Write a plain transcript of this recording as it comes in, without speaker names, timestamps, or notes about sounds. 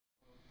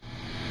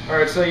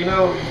Alright, so you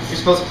know you're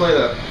supposed to play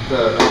the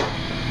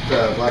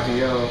black and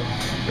yellow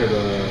or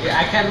the. Yeah,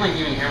 I can't like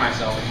even hear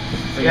myself.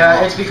 So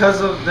yeah, it's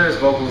because of there's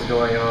vocals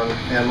going on,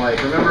 and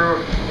like remember,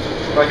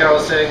 like I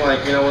was saying,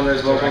 like you know when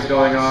there's vocals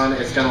going on,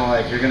 it's gonna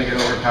like you're gonna get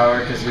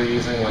overpowered because you're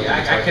using like.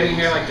 Yeah, I couldn't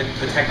hear like the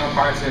techno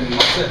parts and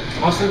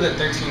most of the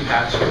 13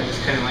 patch. I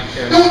just couldn't like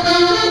hear.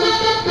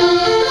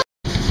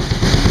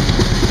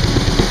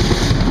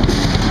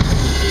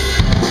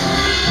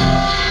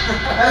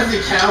 That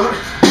doesn't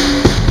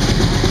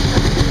count.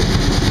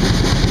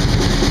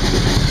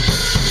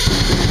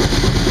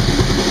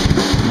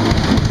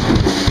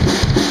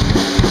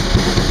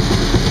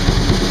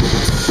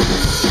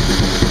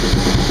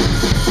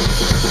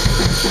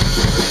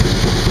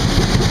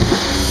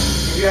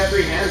 You got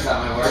 3 hands, that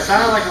might work. It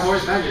sounded like a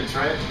horse vengeance,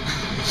 right?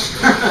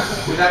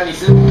 Without any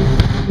symbol.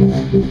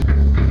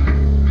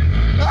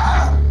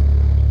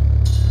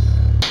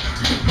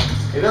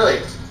 Hey Billy.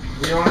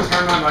 Do you want to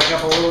turn my mic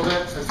up a little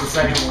bit? It's the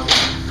second one.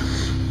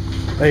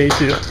 I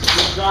hate you.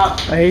 Good job.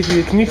 I hate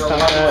you. Can you stop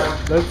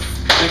that? That's.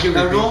 Thank you,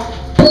 Google.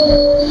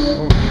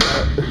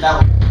 That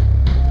one.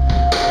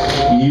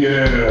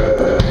 Yeah.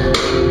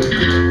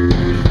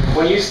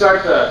 When you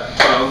start the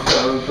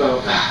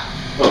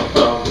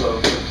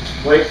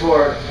wait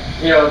for,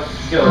 you know,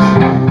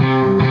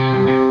 skills.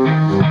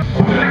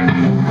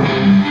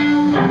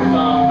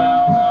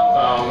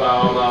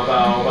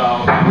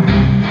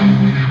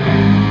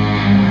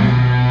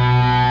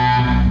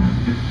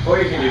 Or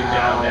you can do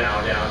down,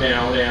 down, down,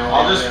 down, down.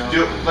 I'll just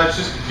do. Let's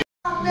just.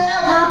 I'm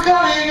never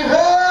coming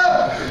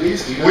home. We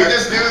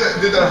just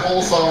did that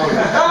whole song.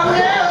 I'm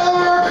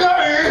never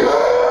coming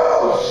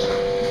home.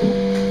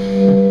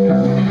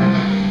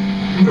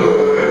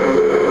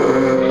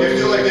 You have to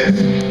do it like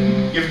this.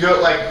 You have to do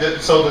it like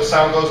this, so the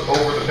sound goes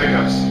over the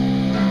pickups.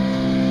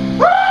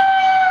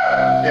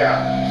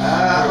 Yeah.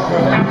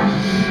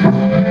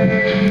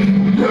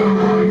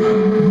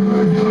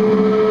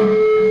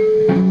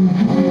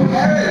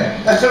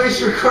 That's how we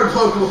should record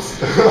vocals.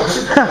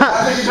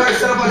 I think you try to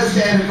set up on a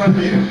stand in front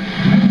of you.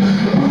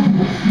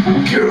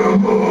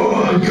 Come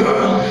on,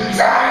 girl.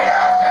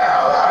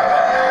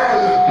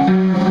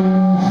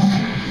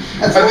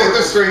 I think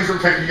the strings were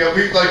picking up.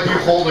 Like you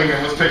holding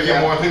them was picking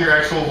up more than your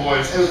actual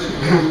voice.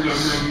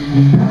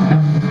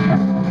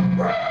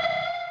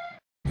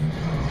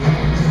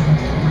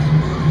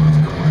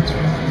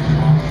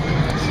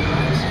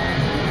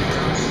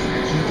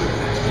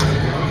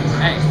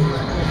 Hey,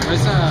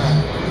 where's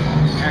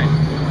Alright.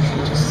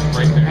 Just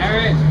right there.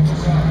 Alright.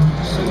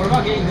 So what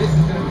about getting this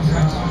instead of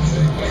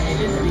yeah,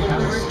 it is the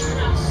cover.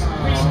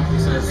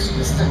 So this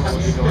is going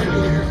to go in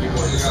your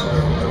keyboard.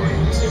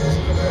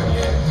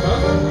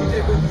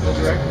 The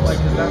direct, like,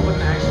 because that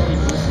wouldn't actually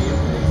boost you.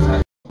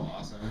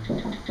 Awesome.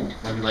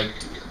 I'm like,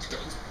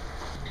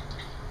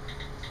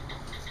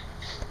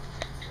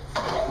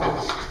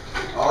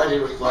 All I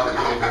did was flop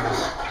my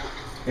fingers.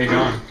 hey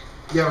John,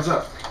 Yeah, what's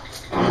up?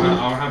 I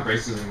don't have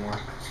braces anymore.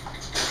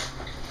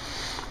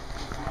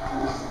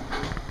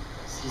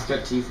 He's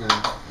got teeth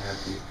now.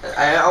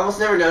 I almost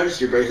never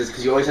noticed your braces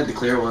because you always had the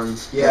clear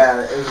ones.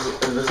 Yeah, it was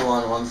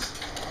Invisalign ones.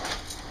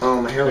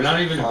 Oh, my hair They're was not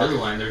even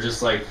Invisalign, they're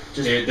just like,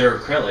 they're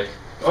acrylic.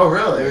 Oh,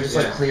 really? They were just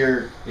Yeah. like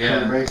clear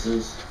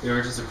braces. They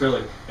were just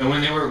acrylic. And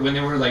when they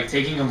were like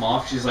taking them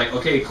off, she's like,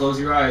 okay, close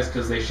your eyes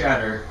because they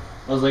shatter.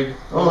 I was like,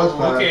 Oh, that's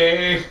bad.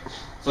 okay.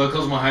 So I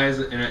closed my eyes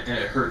and it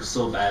hurt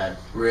so bad.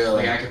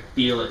 Really? Like I could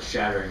feel it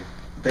shattering.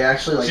 They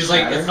actually like She's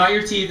shatter? like, it's not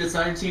your teeth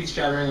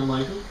shattering. I'm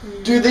like,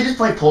 okay. Dude, they just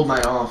like pulled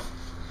mine off.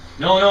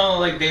 No,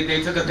 like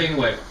they took a thing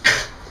like.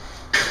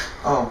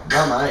 Oh,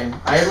 not mine.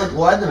 I had like,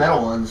 well, I had the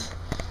metal ones.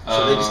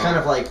 So they just kind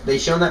of like, they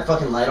shone that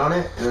fucking light on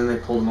it, and then they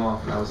pulled them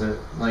off, and that was it.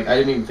 Like, I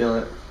didn't even feel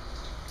it.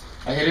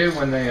 I hate it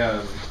when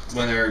they're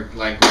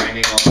like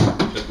grinding all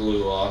the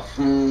glue off.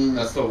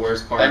 That's the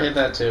worst part. I hate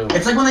that too.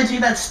 It's like when they take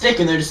that stick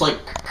and they're just like,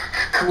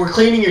 we're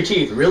cleaning your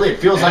teeth. Really, it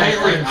feels like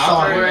like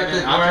sorry. we're We're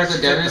at the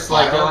dentist,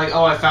 like, they're like,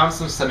 oh, I found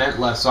some cement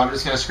left, so I'm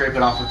just gonna scrape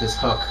it off with this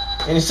hook.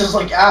 And it's just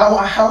like, ow,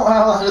 ow,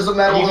 ow, how does a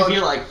metal And you hook? can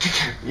feel like,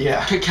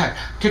 Yeah. kick,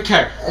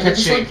 And it's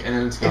just shake, like, and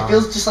then it's it gone.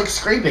 feels just like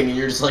scraping, and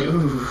you're just like,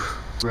 ooh.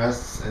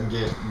 Rests and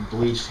get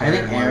bleached. I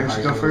think Aaron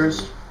should go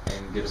first.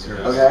 And get a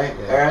service. Okay,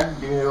 Yeah. Aaron,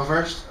 you gonna go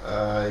first?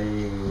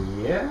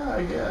 Yeah,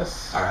 I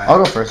guess. Alright. I'll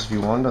go first if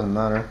you want. Doesn't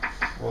matter.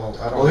 Well,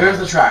 I don't. Well, here's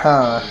the track.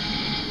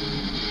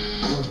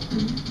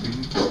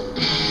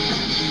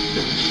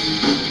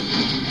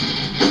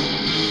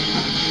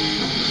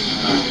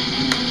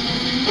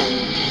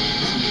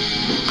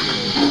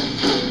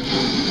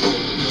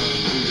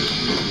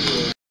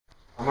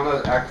 I'm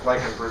gonna act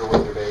like I'm brutal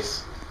with your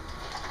bass.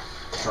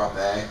 Drop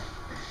A.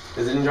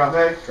 Is it in drop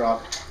A?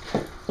 Drop.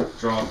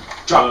 Drop.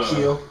 Drop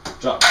Q.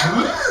 Drop.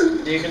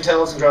 You can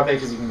tell it's in drop A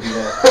because you can do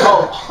that.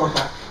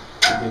 Oh!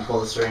 You can pull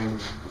the string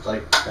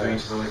like 3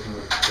 inches away from the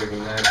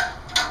friggin' neck.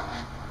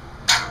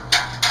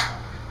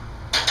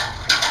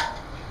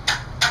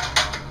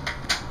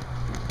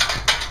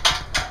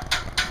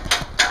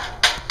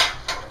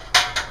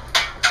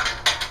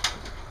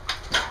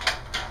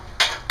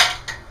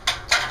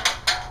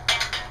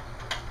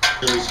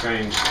 Really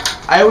strange.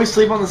 I always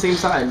sleep on the same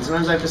side, and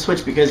sometimes I have to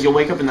switch because you'll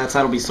wake up and that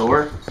side will be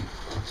sore.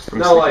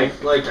 No, like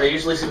I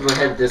usually sleep with my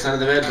head this end of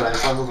the bed, but I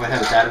slept with my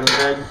head at that end of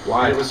the bed.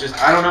 Why? And it was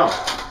just, I don't know.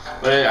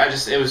 But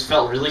it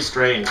felt really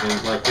strange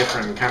and like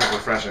different and kind of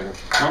refreshing.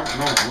 No.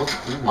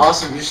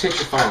 Awesome, you just hit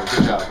your phone.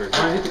 Good job, Rick.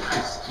 I hit the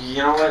crease. You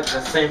know what? That's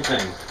the same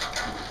thing.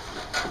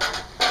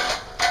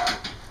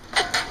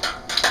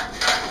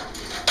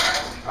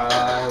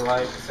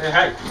 Say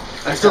hi.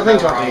 I still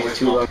think about it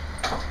too low.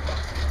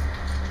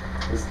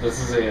 This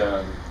is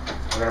a,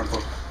 we're gonna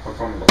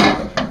perform the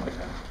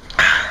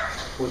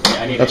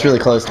That's really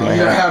close to my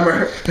head.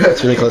 Hammer.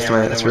 That's really close to my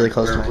head. That's really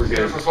close to my We're head.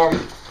 gonna perform.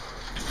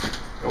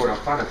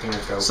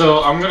 So,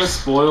 So I'm gonna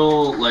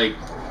spoil like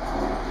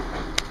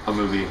a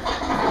movie.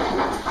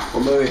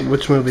 what movie?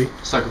 Which movie?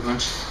 Sucker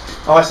Punch.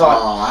 Oh, I saw it.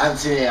 Oh, I haven't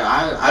seen it.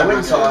 I went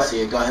and saw it.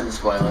 See it. Go ahead and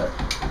spoil it.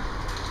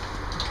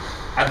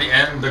 At the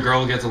end, the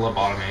girl gets a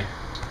lobotomy.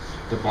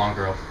 The blonde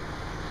girl.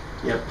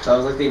 Yep. That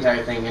was like the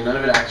entire thing, and none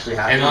of it actually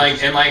happened.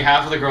 And like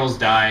half of the girls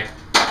die.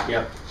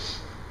 Yep.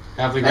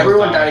 Half the girls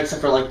Everyone die. died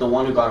except for like the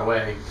one who got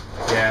away.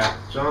 Yeah.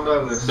 John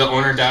Douglas. The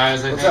owner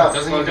dies, I What's think. up?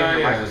 Doesn't he Plug in die? your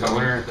Yeah, the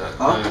microphone. owner.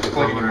 Huh? The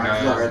Plug in owner your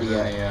dies. microphone. Ready and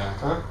yet.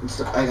 then,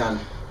 yeah. Hang on.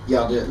 Yeah,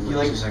 I'll do it in You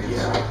like 2 seconds.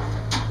 yeah.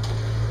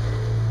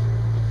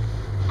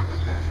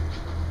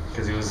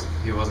 Because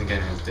he wasn't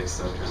getting his dick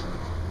sucked or something.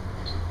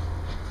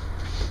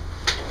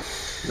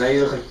 Now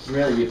you look like you can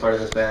really be part of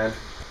this band.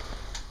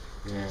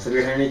 Yeah. So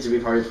your hair needs to be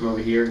parted from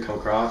over here and come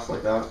across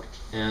like that.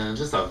 Yeah,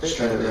 just a Just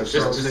trying to just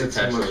don't a say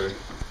touch too much. of it.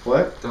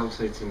 What? Don't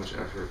take too much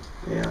effort.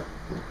 Yeah.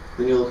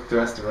 Then you look the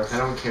rest of us. I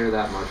don't care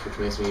that much, which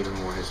makes me even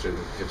more hipster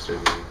than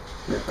you.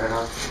 Yeah, fair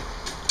enough.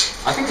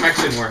 I think I'm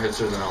actually more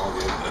hipster than all of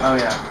you. Oh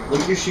yeah. Look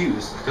at your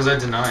shoes. Because I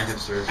deny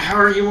hipster. How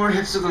are you more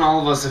hipster than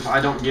all of us if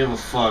I don't give a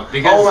fuck?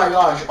 Because Oh my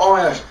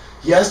gosh.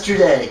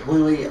 Yesterday,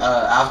 when we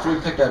after we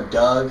picked up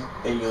Doug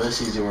and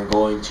Ulysses and we're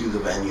going to the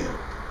venue,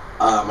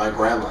 my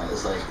grandma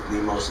is like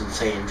the most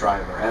insane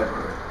driver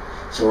ever.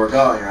 So we're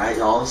going, right?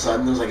 And all of a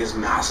sudden there's like this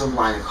massive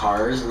line of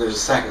cars and there's a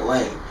second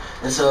lane.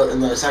 And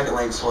the second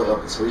lane's totally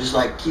open. So we just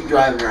like keep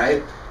driving,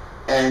 right?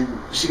 And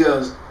she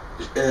goes,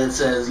 and it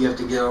says you have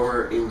to get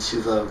over into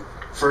the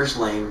first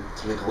lane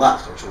to make a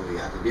left, which we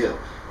have to do.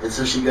 And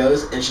so she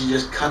goes and she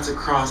just cuts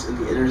across in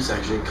the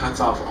intersection and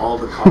cuts off all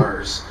the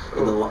cars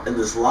in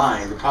this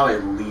line. Probably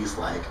at least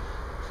like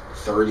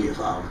 30 of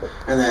them.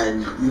 And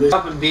then you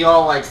Up and be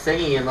all like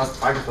singing unless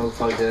the microphone's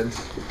plugged in.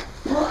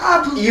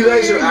 You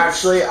guys are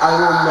actually, I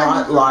will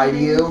not lie to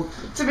you.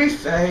 To be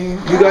fair.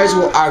 You guys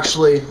will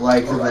actually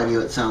like the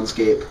venue at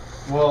Soundscape.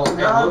 Well, it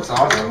looks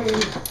awesome.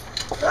 It's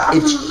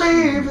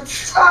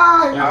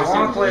Yeah, I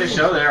want to play a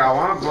show there. I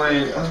want to play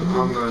it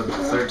on the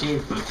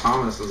 13th, but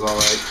Thomas is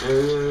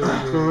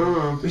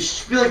alright. We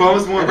should be like.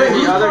 Thomas won't Wait, bring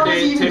whose the other prom is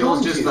he day. even Tickle's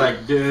going just to? like,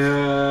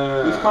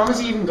 Whose prom is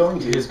he even going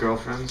to? his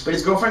girlfriend's. But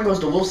his girlfriend goes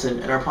to Wilson,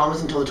 and our prom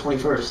is until the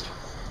 21st.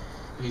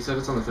 He said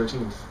it's on the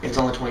 13th. It's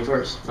on the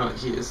 21st. No,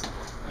 he is.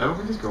 I don't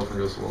think his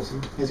girlfriend goes to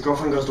Wilson. His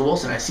girlfriend goes to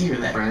Wilson. I see her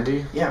there.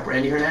 Brandy? Yeah,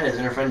 Brandy Hernandez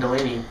and her friend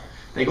Delaney.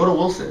 They go to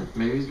Wilson.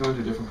 Maybe he's going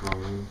to a different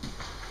prom.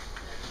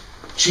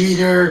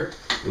 cheater.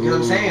 You know what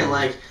I'm saying?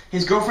 Like,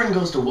 his girlfriend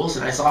goes to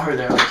Wilson. I saw her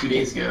there like 2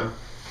 days ago.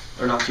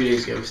 Or not 2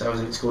 days ago, because I was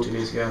in school 2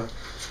 days ago.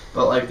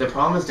 But, like, the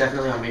prom is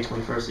definitely on May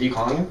 21st. Are you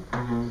calling him?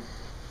 Mm-hmm.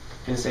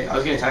 I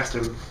was gonna text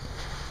him.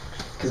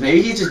 Because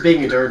maybe he's just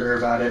being a dirter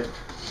about it.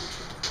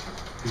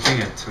 You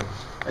think it too.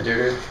 A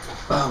dirter?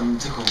 Tickle,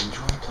 do you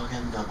want to plug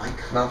in the mic?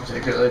 Not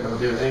particularly, but I'll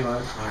do it anyway.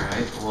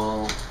 Alright,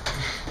 well,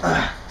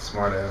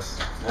 Smart ass.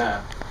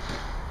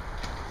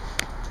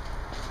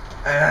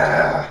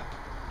 yeah.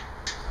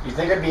 You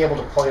think I'd be able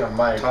to plug in a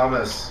mic?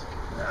 Thomas.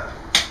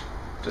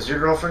 Does your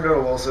girlfriend go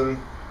to Wilson?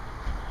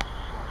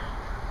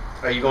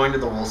 Are you going to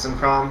the Wilson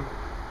prom?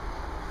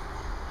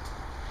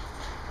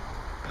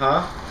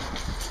 Huh?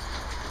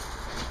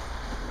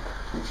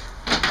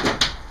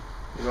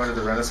 You going to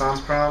the Renaissance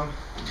prom?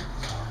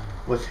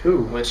 With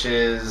who? Which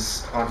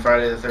is on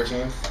Friday the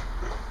 13th?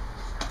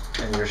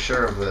 And you're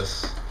sure of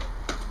this?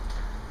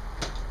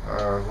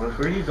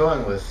 Who are you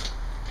going with?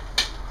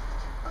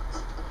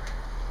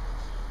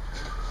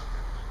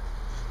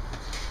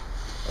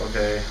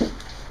 Okay.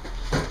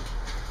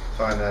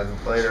 Fine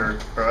then. Later.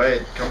 Bro,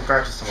 hey, come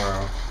practice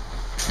tomorrow.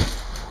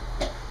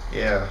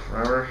 Yeah,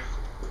 remember?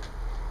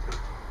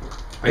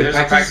 Wait,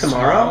 practice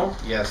tomorrow?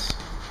 Yes.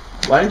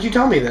 Why didn't you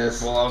tell me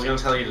this? Well, I was gonna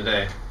tell you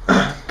today.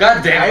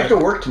 God damn it. I have to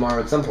work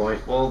tomorrow at some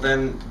point. Well,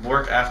 then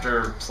work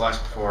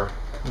after/before.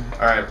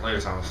 Alright,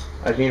 later, Thomas.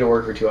 I just need to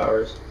work for 2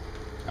 hours.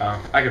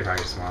 Oh, I could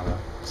practice tomorrow though.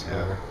 It's Yeah.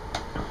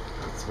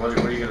 whatever. So what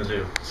are you gonna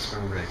do?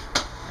 Spring break.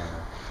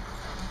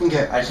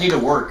 Okay, I just need to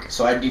work,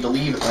 so I need to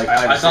leave at like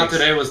 5 I to thought 6.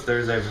 today was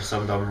Thursday for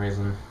some dumb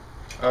reason.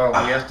 Oh,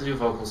 we have to do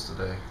vocals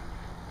today.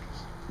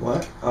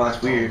 What? Oh,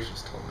 that's weird. Thomas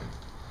just told me.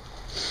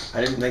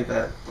 I didn't think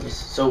that.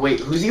 So wait,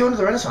 who's he going to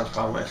the Renaissance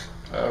prom with?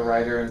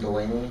 Ryder and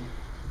Delaney.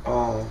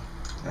 Oh,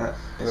 that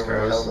is Whoever the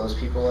hell gross. those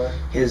people are.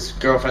 His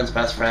girlfriend's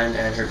best friend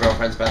and her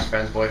girlfriend's best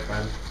friend's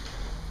boyfriend.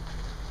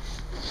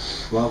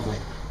 Lovely.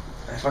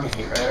 I fucking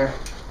hate Ryder.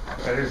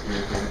 Ryder's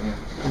irritating.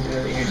 He's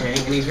really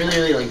irritating, and he's really,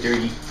 really like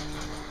dirty.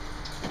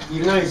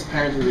 Even though his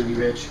parents are really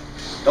rich.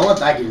 Don't let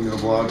that get into the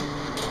vlog.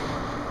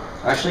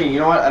 Actually, you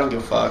know what? I don't give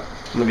a fuck.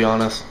 I'm gonna be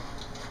honest.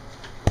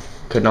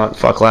 Could not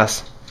fuck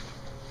less.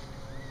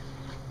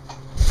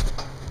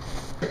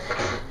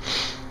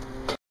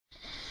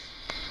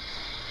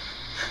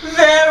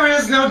 There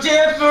is no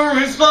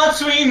difference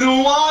between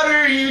the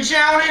water you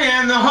drown in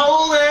and the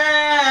hole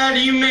that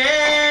you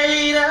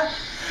made.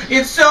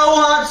 It's so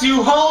hard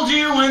to hold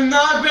you when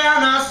the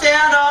ground I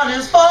stand on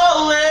is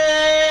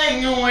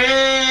falling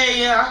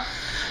away.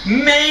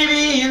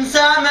 Maybe in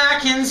time I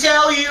can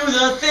tell you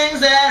the things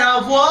that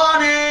I've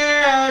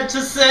wanted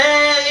to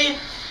say.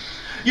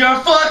 You're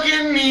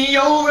fucking me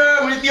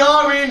over with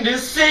your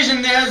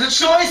indecision. There's a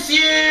choice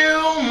you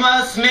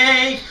must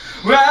make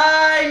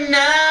right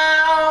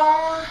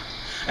now.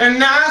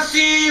 And I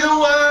see the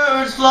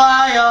words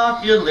fly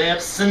off your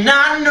lips, and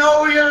I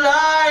know you're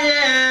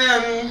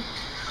lying.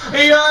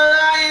 You're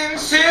lying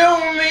to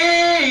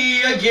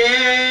me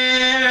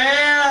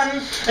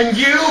again. And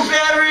you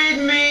buried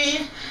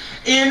me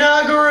in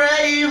a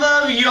grave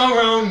of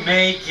your own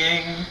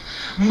making.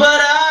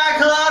 But I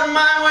clawed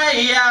my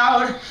way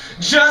out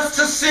just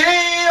to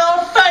see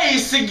your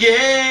face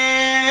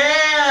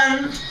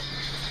again.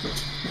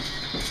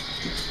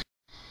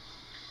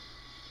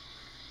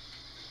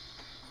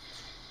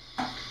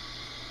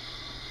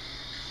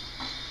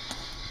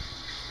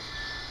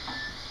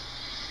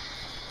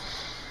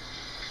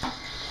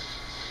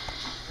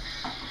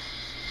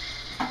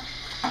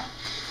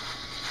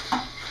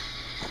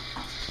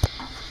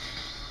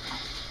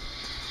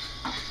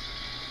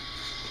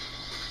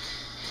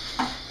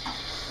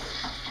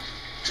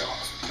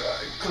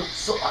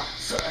 So I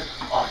said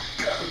I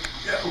gave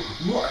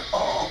you my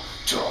all.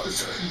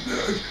 Doesn't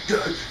mean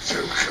that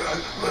you can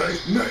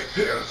leave me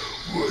here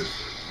with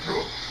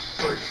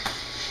nothing.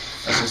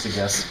 That's just a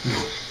guess. No,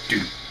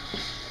 dude.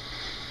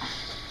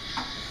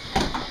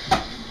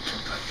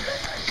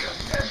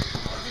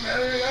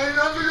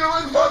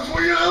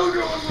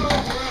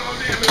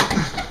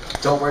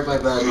 Don't break my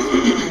bed.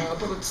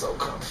 But it's so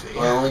comfy.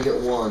 I only get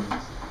one.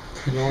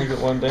 You only get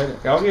one bed?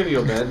 I'll give you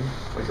a bed.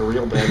 Like a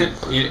real bed.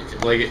 You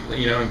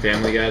know, in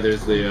Family Guy,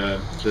 there's the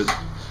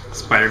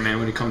Spider-Man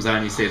when he comes out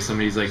and he saves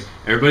somebody. He's like,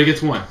 everybody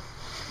gets one.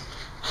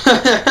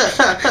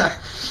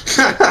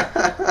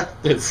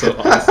 It's so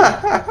awesome.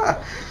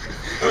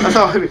 That's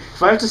how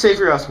if I have to save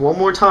your ass one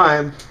more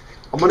time,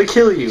 I'm gonna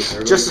kill you.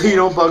 Just so you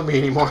don't bug me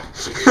anymore.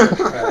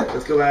 Alright,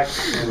 let's go back.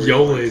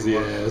 Yo, lazy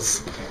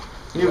ass.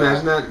 Can you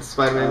imagine that?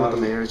 Spider-Man with the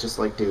mayor is just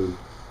like, dude,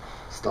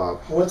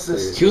 stop. What's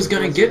this? He was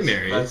gonna get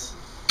married.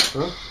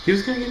 Huh? He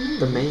was gonna get married.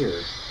 The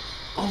mayor.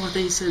 Oh, I thought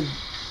you said.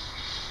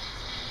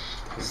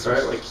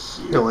 Start like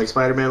here. No, like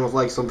Spider-Man with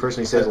like some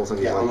person he saves and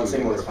he's Yeah, I'm not like,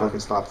 saying you better what's fine. fucking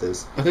stop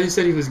this. I thought you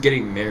said he was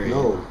getting married.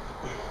 No.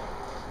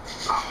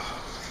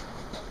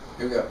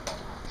 Here we go.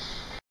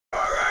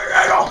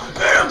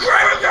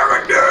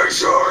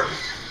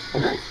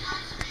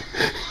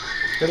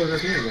 That was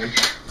just me again.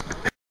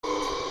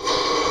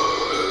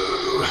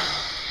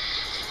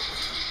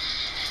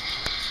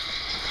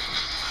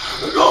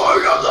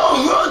 Lord of the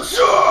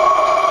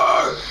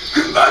Hunter,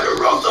 commander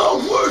of the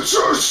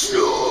winter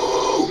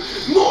snow,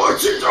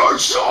 marching our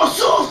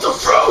shots of the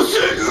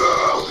frozen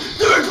hell,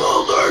 they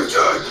believed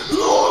it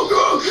long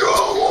ago,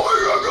 I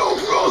am no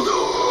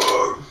brother.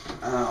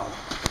 Ow.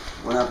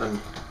 What happened?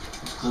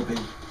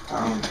 Clipping.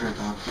 Oh, turned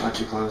off. Not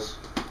too close.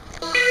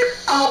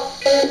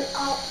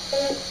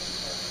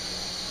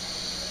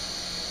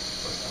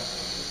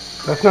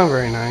 That's not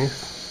very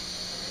nice.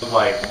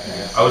 Like,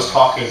 I was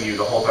talking to you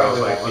the whole time. I was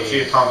like, let's see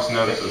if Thomas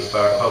notices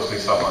that I'm posting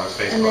stuff on his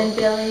Facebook. And then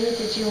Billy,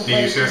 did you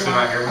seriously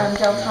not hear me?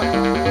 Del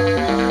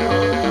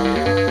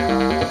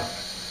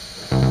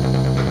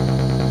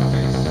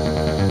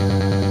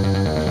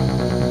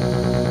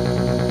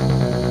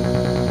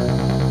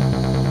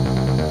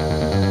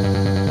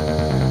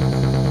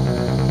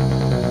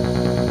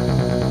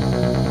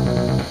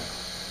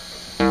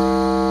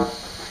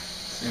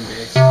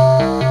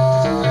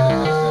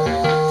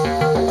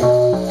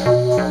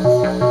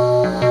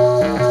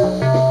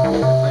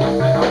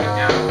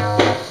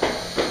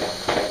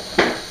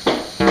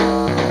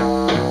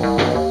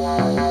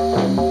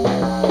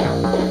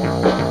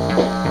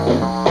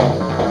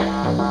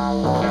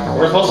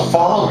We're supposed to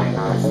follow him.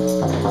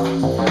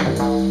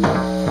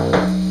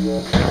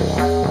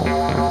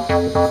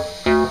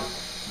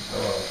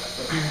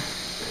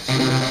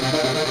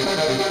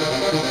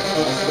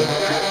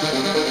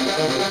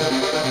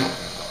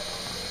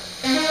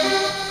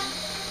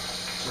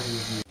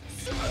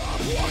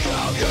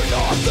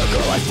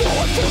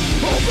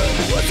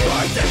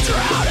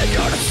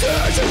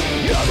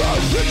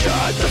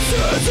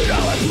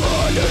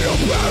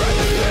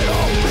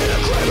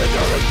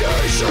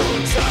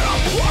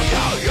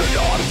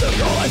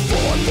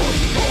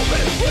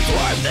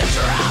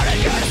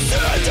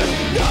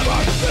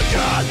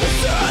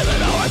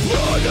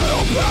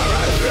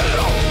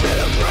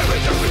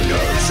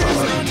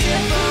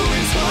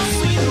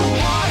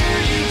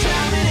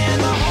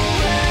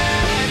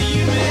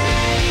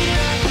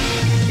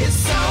 It's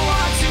so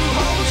hard to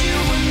hold you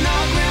when the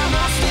ground I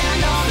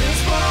stand on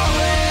is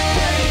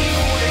falling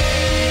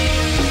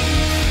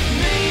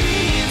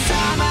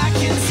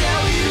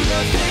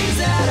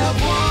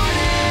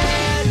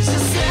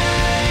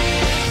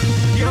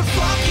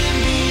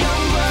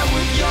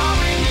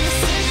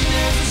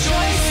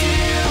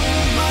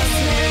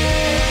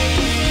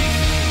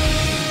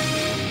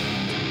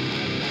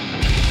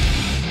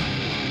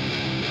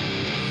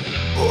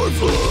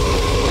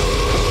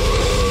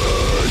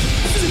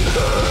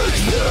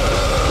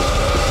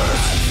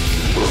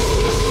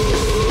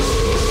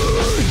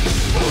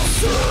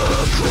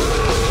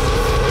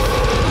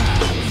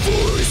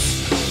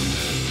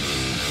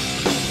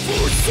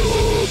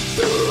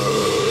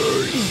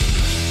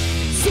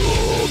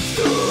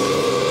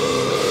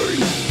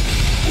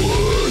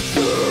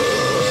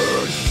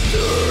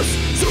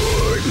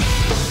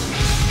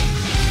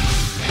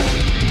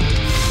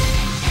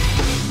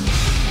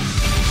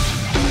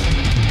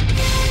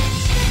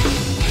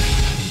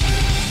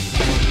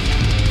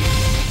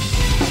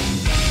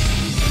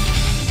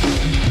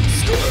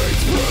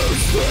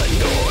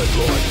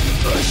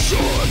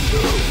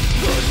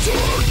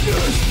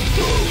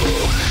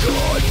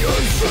on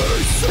your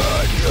face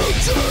and you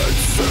didn't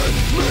see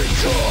me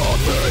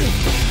coming.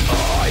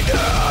 I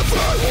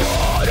never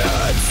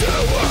wanted to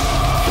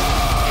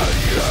hurt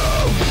you.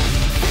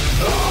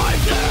 I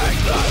think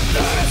that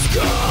this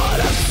could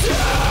have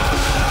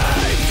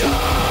saved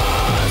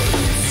us.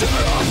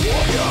 Instead of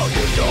walking out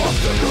your door,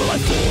 the girl I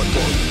thought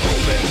was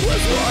hoping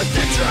was worth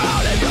the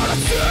drown in your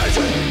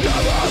decision.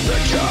 Never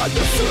forget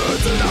the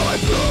sins and now I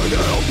burn it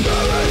all back.